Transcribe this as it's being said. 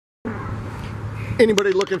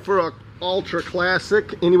Anybody looking for a ultra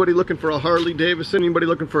classic, anybody looking for a Harley Davidson, anybody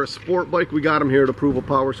looking for a sport bike, we got them here at Approval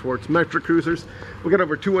Power Sports. Metric Cruisers. We got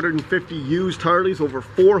over 250 used Harleys, over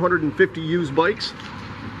 450 used bikes.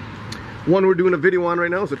 One we're doing a video on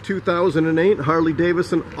right now is a 2008 Harley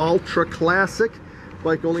Davidson Ultra Classic.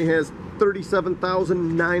 Bike only has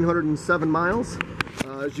 37,907 miles.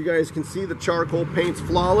 As you guys can see, the charcoal paint's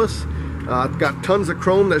flawless. It's got tons of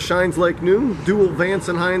chrome that shines like new. Dual Vance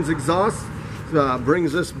and Hines exhaust.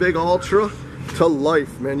 Brings this big Ultra to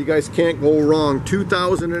life, man. You guys can't go wrong.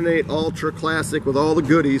 2008 Ultra Classic with all the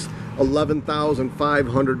goodies,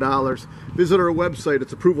 $11,500. Visit our website.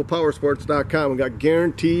 It's approvalpowersports.com. We got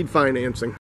guaranteed financing.